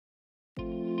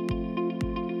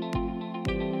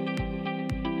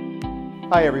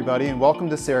Hi everybody, and welcome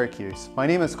to Syracuse. My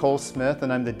name is Cole Smith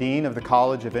and I'm the Dean of the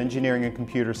College of Engineering and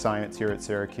Computer Science here at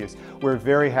Syracuse. We're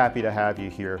very happy to have you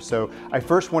here. So I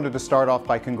first wanted to start off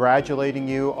by congratulating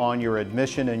you on your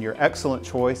admission and your excellent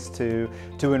choice to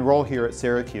enroll here at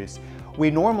Syracuse. We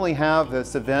normally have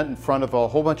this event in front of a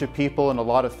whole bunch of people and a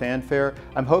lot of fanfare.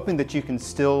 I'm hoping that you can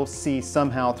still see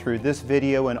somehow through this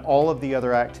video and all of the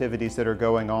other activities that are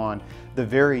going on the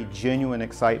very genuine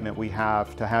excitement we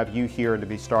have to have you here and to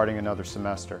be starting another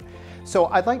semester. So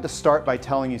I'd like to start by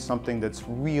telling you something that's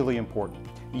really important.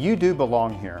 You do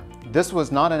belong here. This was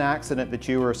not an accident that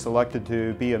you were selected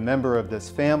to be a member of this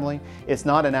family. It's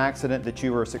not an accident that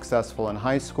you were successful in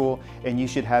high school, and you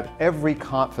should have every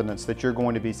confidence that you're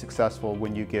going to be successful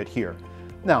when you get here.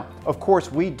 Now, of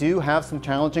course, we do have some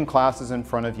challenging classes in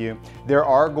front of you. There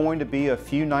are going to be a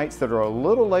few nights that are a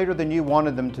little later than you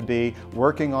wanted them to be,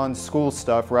 working on school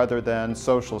stuff rather than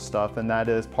social stuff, and that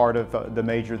is part of the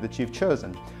major that you've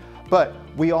chosen. But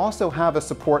we also have a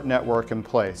support network in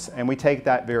place, and we take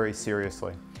that very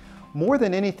seriously. More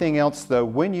than anything else though,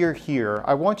 when you're here,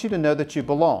 I want you to know that you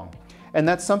belong. And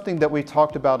that's something that we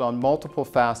talked about on multiple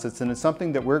facets, and it's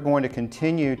something that we're going to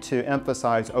continue to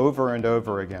emphasize over and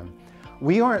over again.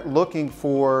 We aren't looking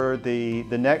for the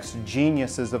next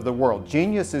geniuses of the world.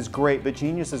 Genius is great, but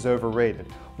genius is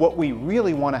overrated. What we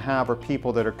really want to have are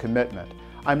people that are commitment.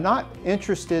 I'm not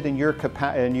interested in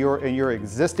your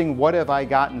existing what have I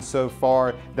gotten so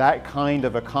far, that kind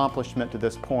of accomplishment to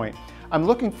this point. I'm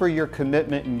looking for your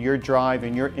commitment and your drive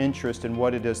and your interest in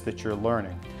what it is that you're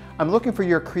learning. I'm looking for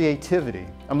your creativity.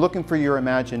 I'm looking for your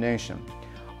imagination.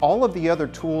 All of the other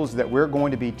tools that we're going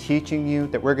to be teaching you,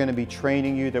 that we're going to be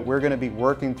training you, that we're going to be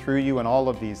working through you in all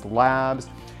of these labs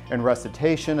and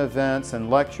recitation events and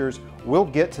lectures, we'll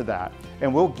get to that,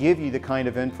 and we'll give you the kind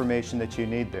of information that you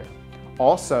need there.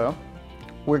 Also,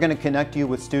 we're going to connect you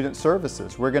with student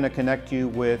services. We're going to connect you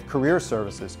with career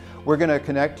services. We're going to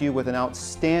connect you with an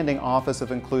outstanding Office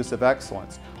of Inclusive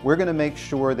Excellence. We're going to make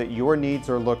sure that your needs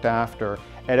are looked after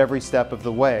at every step of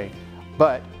the way,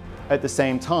 but at the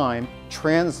same time,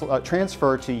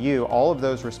 transfer to you all of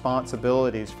those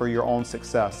responsibilities for your own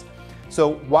success.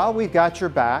 So while we've got your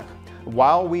back,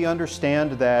 while we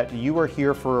understand that you are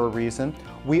here for a reason,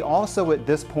 we also at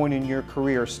this point in your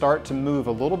career start to move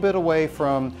a little bit away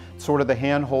from sort of the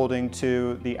hand-holding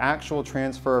to the actual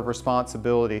transfer of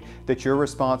responsibility that you're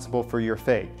responsible for your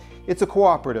fate. It's a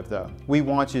cooperative though. We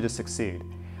want you to succeed.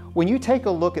 When you take a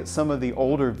look at some of the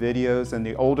older videos and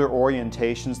the older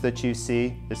orientations that you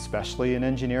see, especially in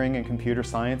engineering and computer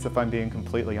science, if I'm being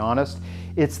completely honest,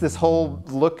 it's this whole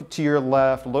look to your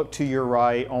left, look to your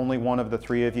right, only one of the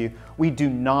three of you. We do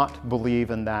not believe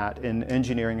in that in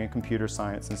engineering and computer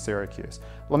science in Syracuse.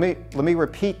 Let me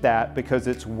repeat that because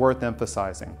it's worth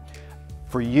emphasizing.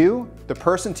 For you, the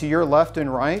person to your left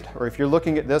and right, or if you're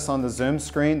looking at this on the Zoom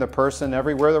screen, the person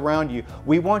everywhere around you,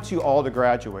 we want you all to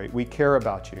graduate. We care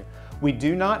about you. We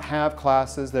do not have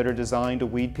classes that are designed to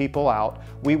weed people out.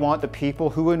 We want the people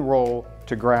who enroll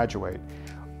to graduate.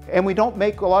 And we don't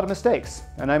make a lot of mistakes.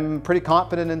 And I'm pretty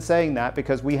confident in saying that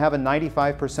because we have a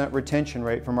 95% retention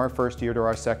rate from our first year to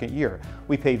our second year.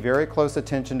 We pay very close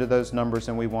attention to those numbers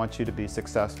and we want you to be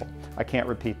successful. I can't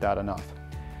repeat that enough.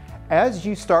 As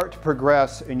you start to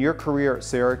progress in your career at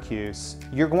Syracuse,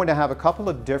 you're going to have a couple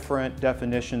of different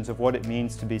definitions of what it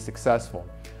means to be successful.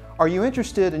 Are you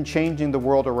interested in changing the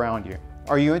world around you?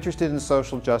 Are you interested in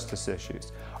social justice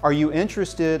issues? Are you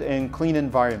interested in clean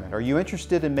environment? Are you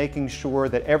interested in making sure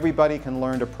that everybody can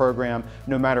learn to program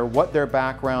no matter what their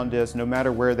background is, no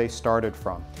matter where they started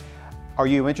from? Are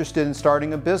you interested in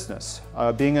starting a business,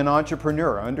 being an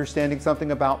entrepreneur, understanding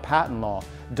something about patent law,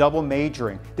 double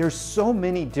majoring? There's so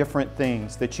many different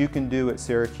things that you can do at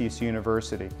Syracuse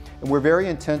University, and we're very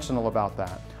intentional about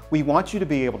that. We want you to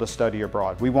be able to study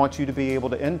abroad. We want you to be able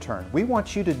to intern. We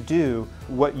want you to do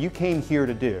what you came here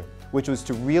to do, which was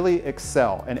to really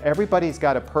excel, and everybody's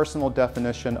got a personal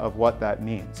definition of what that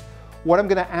means. What I'm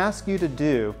going to ask you to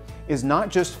do is not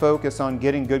just focus on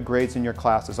getting good grades in your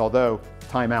classes, although,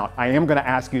 time out, I am going to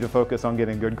ask you to focus on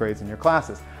getting good grades in your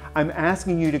classes. I'm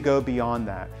asking you to go beyond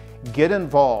that. Get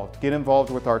involved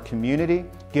with our community,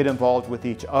 get involved with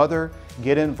each other,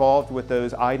 get involved with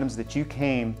those items that you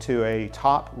came to a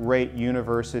top-rate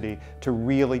university to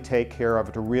really take care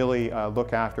of, to really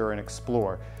look after and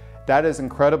explore. That is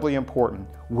incredibly important.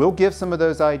 We'll give some of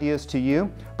those ideas to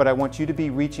you, but I want you to be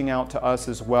reaching out to us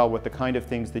as well with the kind of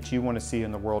things that you want to see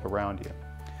in the world around you.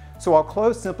 So I'll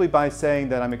close simply by saying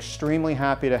that I'm extremely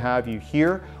happy to have you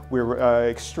here. We're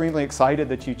extremely excited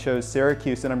that you chose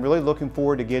Syracuse, and I'm really looking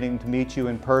forward to getting to meet you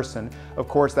in person. Of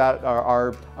course,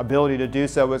 our ability to do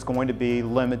so is going to be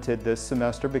limited this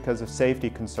semester because of safety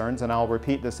concerns, and I'll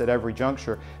repeat this at every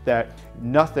juncture, that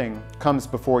nothing comes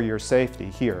before your safety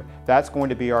here. That's going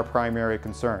to be our primary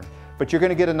concern. But you're going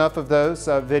to get enough of those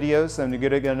videos, and you're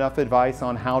going to get enough advice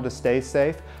on how to stay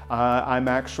safe. I'm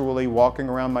actually walking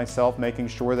around myself making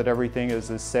sure that everything is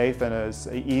as safe and as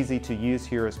easy to use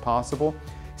here as possible.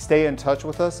 Stay in touch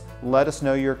with us. Let us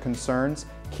know your concerns.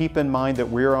 Keep in mind that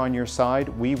we're on your side.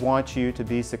 We want you to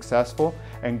be successful,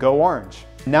 and go Orange.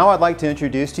 Now I'd like to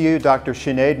introduce to you Dr.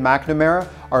 Sinéad McNamara,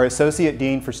 our Associate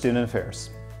Dean for Student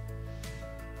Affairs.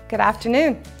 Good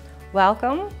afternoon.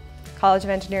 Welcome, College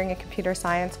of Engineering and Computer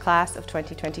Science class of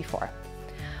 2024.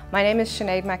 My name is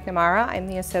Sinéad McNamara. I'm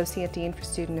the Associate Dean for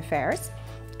Student Affairs,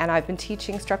 and I've been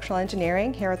teaching structural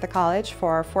engineering here at the college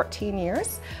for 14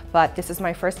 years, but this is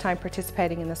my first time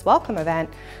participating in this welcome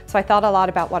event, so I thought a lot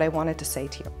about what I wanted to say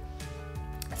to you.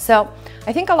 So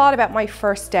I think a lot about my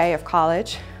first day of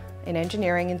college in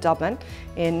engineering in Dublin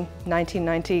in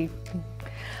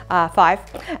 1995,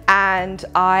 and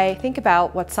I think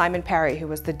about what Simon Perry, who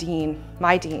was the dean,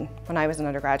 my dean when I was an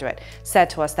undergraduate, said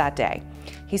to us that day.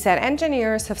 He said,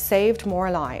 "Engineers have saved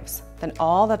more lives than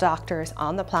all the doctors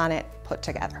on the planet put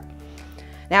together."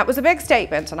 Now, it was a big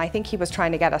statement, and I think he was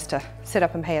trying to get us to sit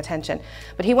up and pay attention,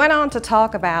 but he went on to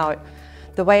talk about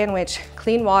the way in which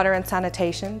clean water and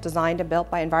sanitation, designed and built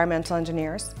by environmental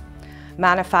engineers,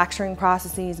 manufacturing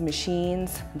processes,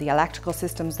 machines, the electrical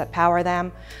systems that power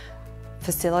them,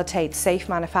 facilitate safe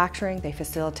manufacturing, they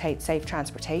facilitate safe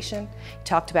transportation. He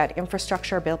talked about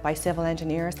infrastructure built by civil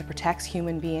engineers that protects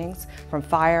human beings from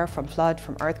fire, from flood,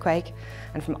 from earthquake,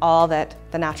 and from all that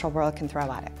the natural world can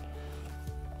throw at it.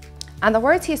 And the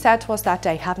words he said to us that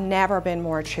day have never been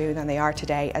more true than they are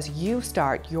today as you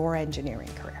start your engineering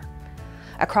career.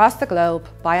 Across the globe,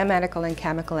 biomedical and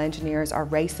chemical engineers are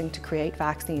racing to create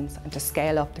vaccines and to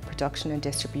scale up the production and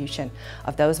distribution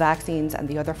of those vaccines and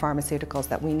the other pharmaceuticals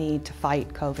that we need to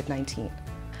fight COVID-19.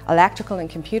 Electrical and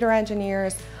computer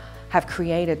engineers have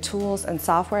created tools and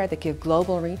software that give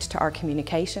global reach to our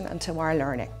communication and to our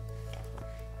learning.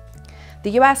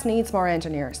 The US needs more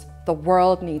engineers. The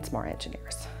world needs more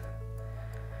engineers.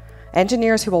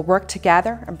 Engineers who will work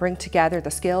together and bring together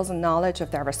the skills and knowledge of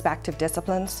their respective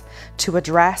disciplines to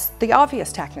address the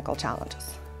obvious technical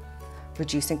challenges.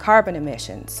 Reducing carbon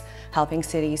emissions, helping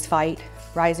cities fight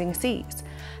rising seas,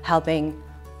 helping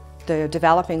the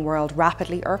developing world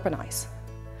rapidly urbanize,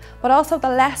 but also the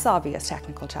less obvious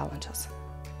technical challenges.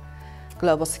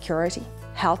 Global security,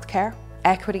 healthcare,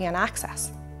 equity and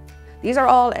access. These are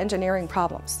all engineering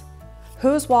problems.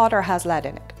 Whose water has lead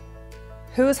in it?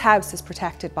 Whose house is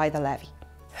protected by the levee?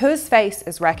 Whose face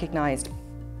is recognized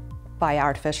by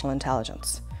artificial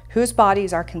intelligence? Whose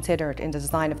bodies are considered in the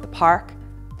design of the park,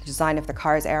 the design of the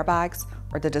car's airbags,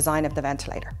 or the design of the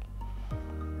ventilator?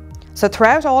 So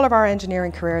throughout all of our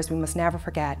engineering careers, we must never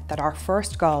forget that our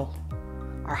first goal,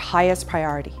 our highest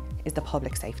priority, is the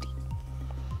public safety.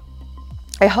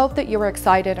 I hope that you are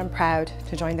excited and proud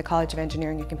to join the College of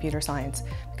Engineering and Computer Science,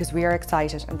 because we are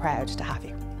excited and proud to have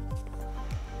you.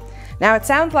 Now, it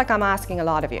sounds like I'm asking a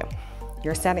lot of you.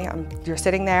 You're sitting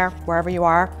there, wherever you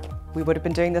are. We would have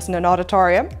been doing this in an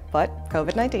auditorium, but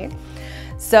COVID-19.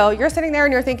 So you're sitting there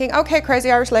and you're thinking, okay,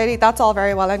 crazy Irish lady, that's all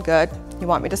very well and good. You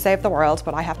want me to save the world,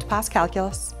 but I have to pass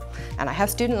calculus, and I have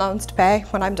student loans to pay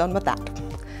when I'm done with that.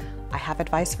 I have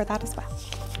advice for that as well.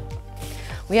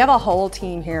 We have a whole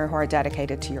team here who are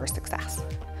dedicated to your success.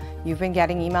 You've been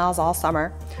getting emails all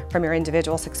summer from your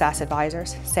individual success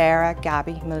advisors, Sarah,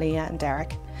 Gabby, Malia, and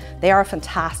Derek. They are a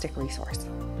fantastic resource.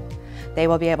 They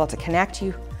will be able to connect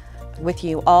with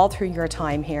you all through your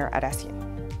time here at SU.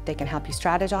 They can help you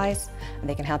strategize, and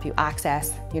they can help you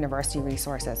access university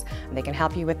resources, and they can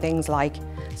help you with things like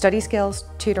study skills,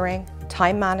 tutoring,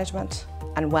 time management,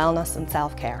 and wellness and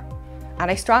self-care.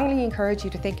 And I strongly encourage you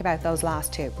to think about those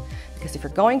last two, because if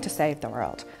you're going to save the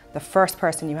world, the first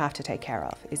person you have to take care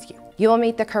of is you. You will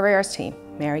meet the careers team,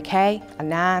 Mary Kay,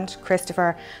 Anand,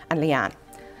 Christopher, and Leanne,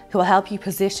 who will help you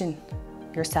position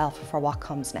yourself for what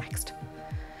comes next.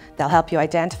 They'll help you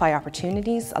identify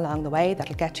opportunities along the way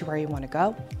that'll get you where you want to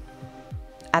go.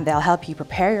 And they'll help you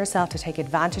prepare yourself to take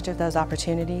advantage of those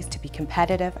opportunities, to be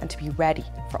competitive and to be ready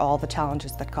for all the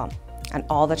challenges that come and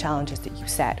all the challenges that you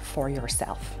set for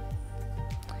yourself.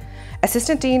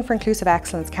 Assistant Dean for Inclusive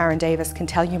Excellence, Karen Davis, can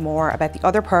tell you more about the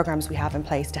other programs we have in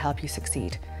place to help you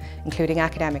succeed, including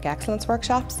academic excellence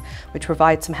workshops, which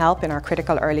provide some help in our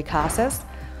critical early classes,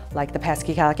 like the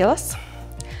pesky calculus,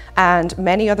 and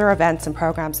many other events and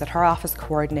programs that her office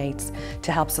coordinates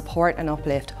to help support and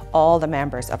uplift all the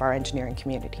members of our engineering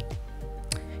community.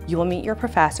 You will meet your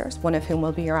professors, one of whom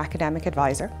will be your academic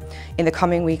advisor, in the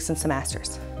coming weeks and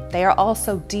semesters. They are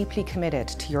also deeply committed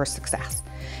to your success.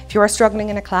 If you are struggling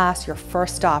in a class, your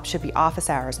first stop should be office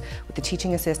hours with the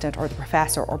teaching assistant or the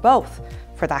professor, or both,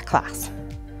 for that class.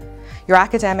 Your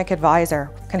academic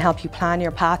advisor can help you plan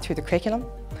your path through the curriculum,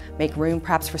 make room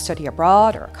perhaps for study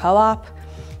abroad or a co-op,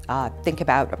 think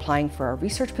about applying for a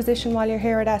research position while you're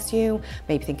here at SU,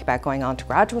 maybe think about going on to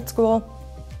graduate school.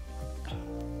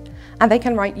 And they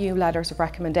can write you letters of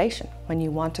recommendation when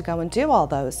you want to go and do all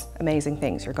those amazing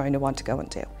things you're going to want to go and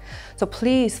do. So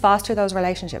please foster those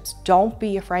relationships. Don't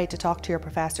be afraid to talk to your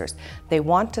professors. They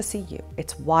want to see you.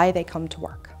 It's why they come to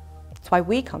work. It's why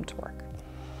we come to work.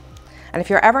 And if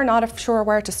you're ever not sure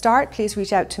where to start, please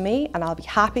reach out to me and I'll be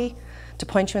happy to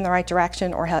point you in the right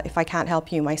direction, or if I can't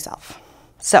help you myself.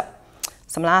 So,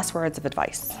 some last words of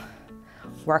advice.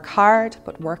 Work hard,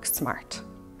 but work smart.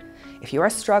 If you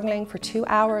are struggling for 2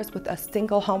 hours with a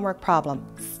single homework problem,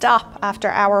 stop after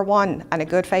hour 1 and a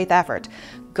good faith effort.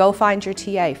 Go find your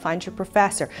TA, find your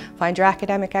professor, find your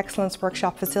academic excellence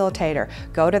workshop facilitator,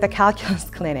 go to the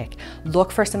calculus clinic,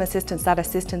 look for some assistance. That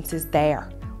assistance is there.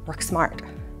 Work smart.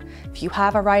 If you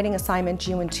have a writing assignment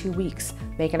due in 2 weeks,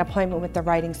 make an appointment with the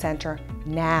Writing Centre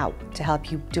now to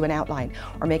help you do an outline,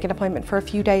 or make an appointment for a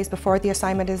few days before the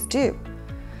assignment is due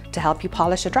to help you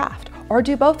polish a draft, or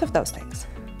do both of those things.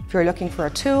 If you're looking for a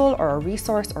tool or a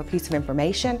resource or a piece of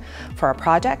information for a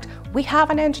project, we have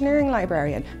an engineering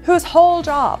librarian whose whole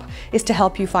job is to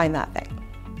help you find that thing.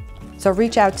 So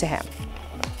reach out to him.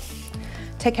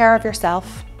 Take care of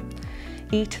yourself.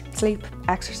 Eat, sleep,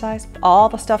 exercise, all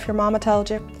the stuff your mama told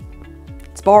you.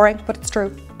 It's boring, but it's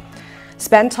true.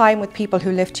 Spend time with people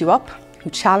who lift you up, who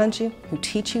challenge you, who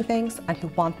teach you things, and who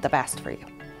want the best for you.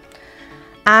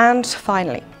 And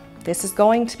finally, this is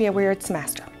going to be a weird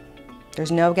semester.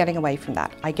 There's no getting away from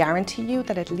that. I guarantee you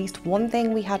that at least one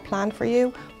thing we had planned for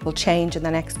you will change in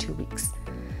the next 2 weeks.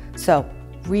 So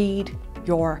read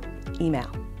your email.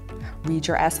 Read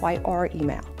your SYR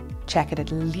email. Check it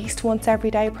at least once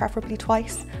every day, preferably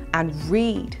twice, and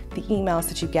read the emails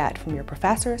that you get from your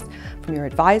professors, from your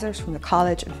advisors, from the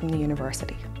college and from the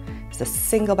university. It's the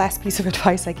single best piece of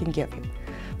advice I can give you.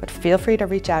 But feel free to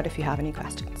reach out if you have any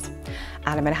questions. And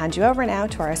I'm going to hand you over now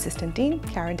to our Assistant Dean,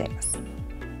 Karen Davis.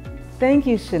 Thank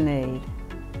you, Sinéad.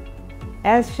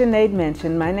 As Sinéad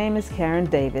mentioned, my name is Karen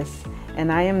Davis,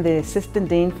 and I am the Assistant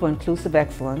Dean for Inclusive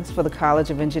Excellence for the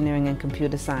College of Engineering and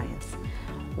Computer Science.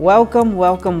 Welcome,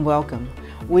 welcome, welcome.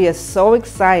 We are so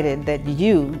excited that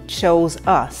you chose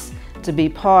us to be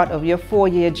part of your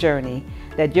 4-year journey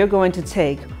that you're going to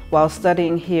take while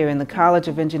studying here in the College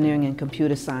of Engineering and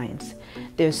Computer Science.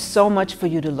 There's so much for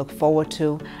you to look forward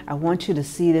to. I want you to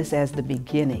see this as the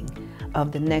beginning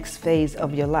of the next phase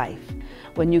of your life.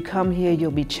 When you come here,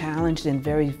 you'll be challenged in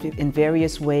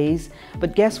various ways,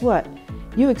 but guess what?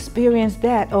 You experienced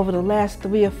that over the last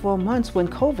 3 or 4 months when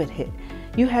COVID hit.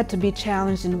 You had to be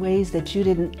challenged in ways that you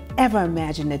didn't ever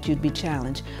imagine that you'd be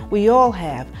challenged. We all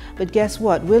have, but guess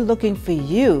what? We're looking for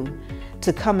you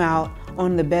to come out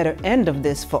on the better end of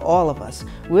this for all of us.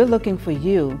 We're looking for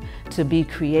you to be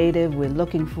creative. We're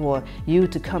looking for you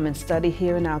to come and study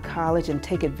here in our college and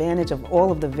take advantage of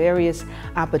all of the various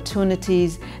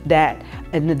opportunities that,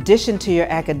 in addition to your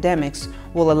academics,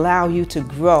 will allow you to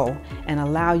grow and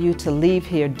allow you to leave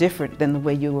here different than the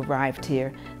way you arrived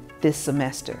here this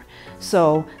semester.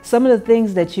 So some of the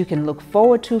things that you can look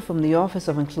forward to from the Office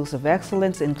of Inclusive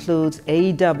Excellence includes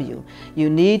AEW. You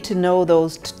need to know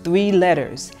those 3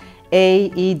 letters.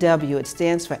 AEW, it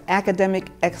stands for Academic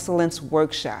Excellence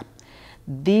Workshop.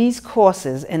 These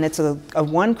courses, and it's a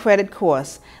 1-credit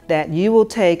course that you will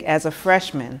take as a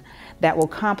freshman that will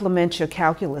complement your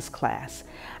calculus class.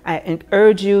 I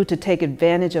urge you to take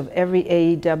advantage of every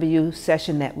AEW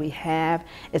session that we have.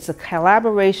 It's a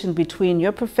collaboration between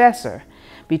your professor,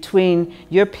 between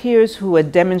your peers who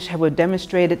have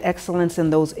demonstrated excellence in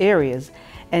those areas,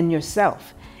 and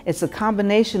yourself. It's a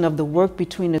combination of the work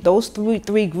between those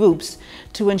three groups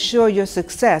to ensure your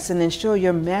success and ensure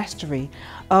your mastery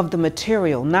of the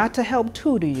material, not to help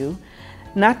tutor you,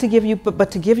 not to give you,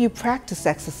 but to give you practice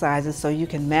exercises so you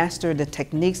can master the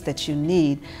techniques that you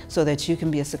need so that you can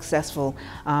be successful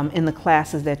in the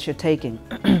classes that you're taking.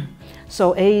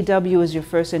 So AEW is your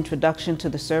first introduction to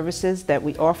the services that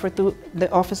we offer through the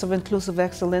Office of Inclusive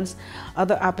Excellence.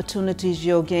 Other opportunities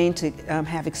you'll gain to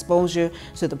have exposure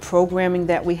to the programming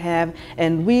that we have.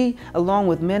 And we, along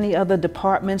with many other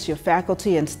departments, your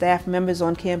faculty and staff members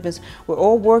on campus, we're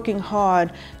all working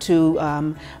hard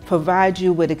to provide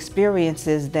you with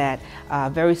experiences that are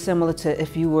very similar to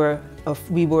if we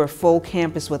were a full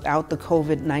campus without the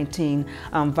COVID-19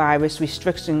 virus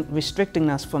restricting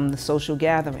us from the social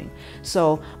gathering.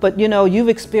 So, but you know, you've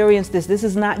experienced this. This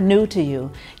is not new to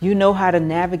you. You know how to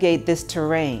navigate this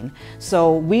terrain.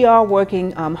 So we are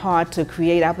working hard to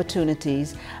create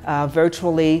opportunities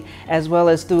virtually, as well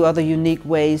as through other unique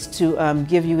ways to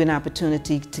give you an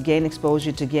opportunity to gain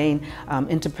exposure, to gain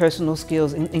interpersonal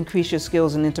skills, increase your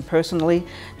skills and interpersonally,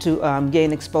 to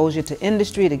gain exposure to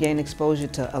industry, to gain exposure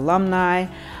to alumni,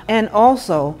 and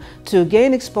also to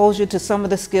gain exposure to some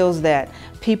of the skills that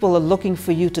people are looking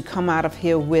for you to come out of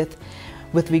here with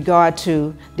regard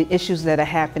to the issues that are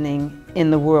happening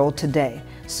in the world today.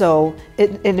 So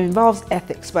it involves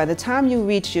ethics. By the time you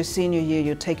reach your senior year,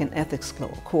 you'll take an ethics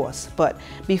course. But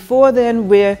before then,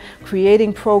 we're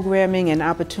creating programming and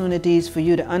opportunities for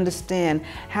you to understand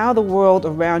how the world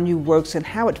around you works and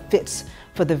how it fits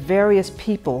for the various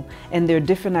people and their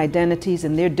different identities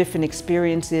and their different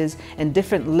experiences and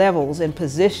different levels and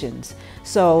positions.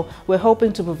 So we're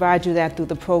hoping to provide you that through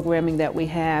the programming that we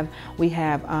have. We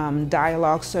have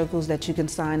dialogue circles that you can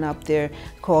sign up. They're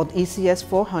called ECS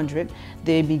 400.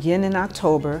 They begin in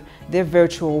October. They're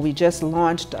virtual. We just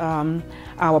launched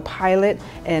our pilot,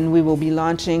 and we will be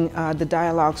launching the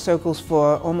dialogue circles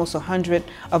for almost 100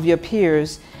 of your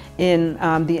peers in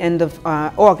the end of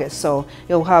August. So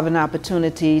you'll have an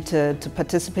opportunity to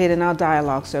participate in our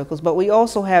dialogue circles. But we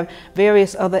also have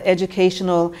various other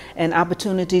educational and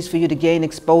opportunities for you to gain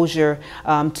exposure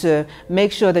to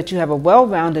make sure that you have a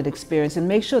well-rounded experience and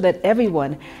make sure that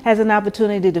everyone has an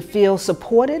opportunity to feel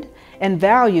supported and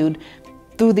valued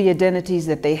through the identities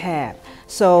that they have.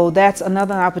 So that's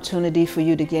another opportunity for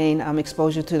you to gain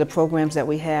exposure to the programs that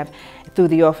we have through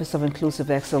the Office of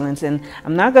Inclusive Excellence. And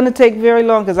I'm not going to take very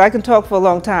long because I can talk for a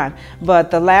long time,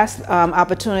 but the last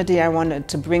opportunity I wanted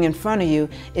to bring in front of you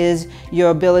is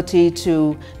your ability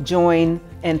to join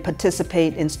and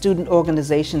participate in student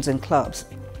organizations and clubs.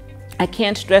 I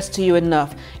can't stress to you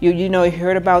enough. You know, you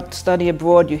heard about study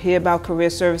abroad, you hear about career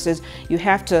services. You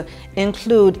have to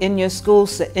include in your skill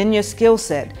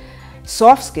set,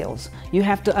 soft skills. You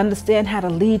have to understand how to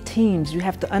lead teams. You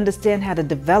have to understand how to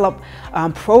develop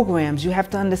programs. You have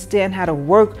to understand how to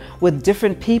work with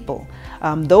different people.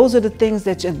 Those are the things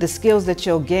the skills that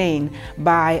you'll gain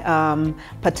by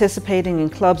participating in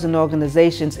clubs and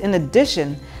organizations, in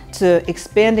addition to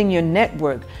expanding your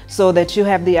network so that you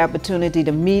have the opportunity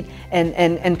to meet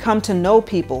and come to know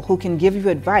people who can give you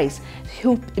advice.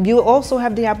 You'll also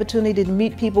have the opportunity to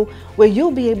meet people where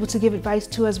you'll be able to give advice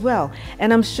to as well.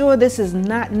 And I'm sure this is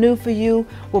not new for you.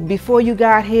 Well, before you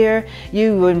got here,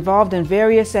 you were involved in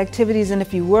various activities, and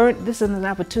if you weren't, this is an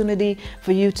opportunity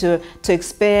for you to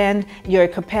expand your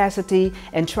capacity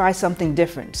and try something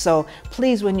different. So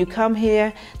please, when you come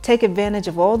here, take advantage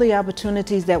of all the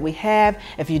opportunities that we have.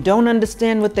 If you don't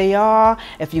understand what they are,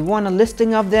 if you want a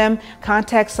listing of them,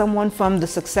 contact someone from the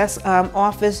Success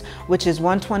office, which is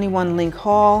 121 Link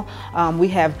Hall.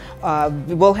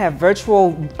 We'll have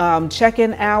virtual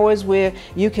check-in hours where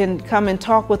you can come and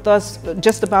talk with us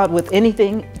just about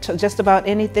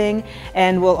anything,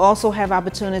 and we'll also have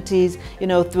opportunities, you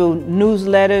know, through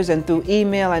newsletters and through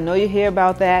email. I know you hear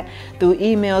about that through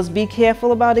emails. Be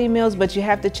careful about emails, but you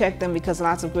have to check them because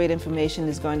lots of great information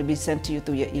is going to be sent to you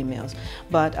through your emails.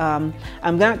 But I'm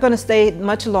not going to stay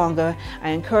much longer. I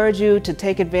encourage you to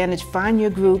take advantage, find your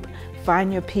group,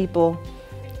 find your people,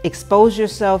 expose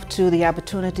yourself to the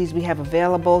opportunities we have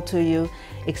available to you,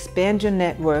 expand your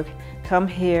network, come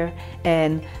here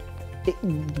and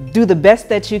do the best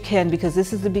that you can, because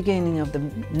this is the beginning of the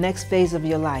next phase of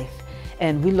your life.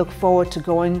 And we look forward to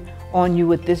going on you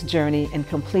with this journey and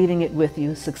completing it with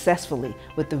you successfully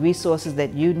with the resources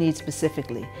that you need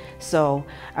specifically. So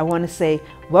I want to say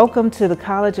welcome to the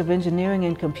College of Engineering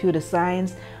and Computer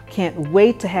Science. Can't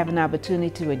wait to have an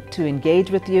opportunity to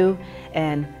engage with you,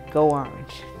 and go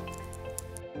Orange.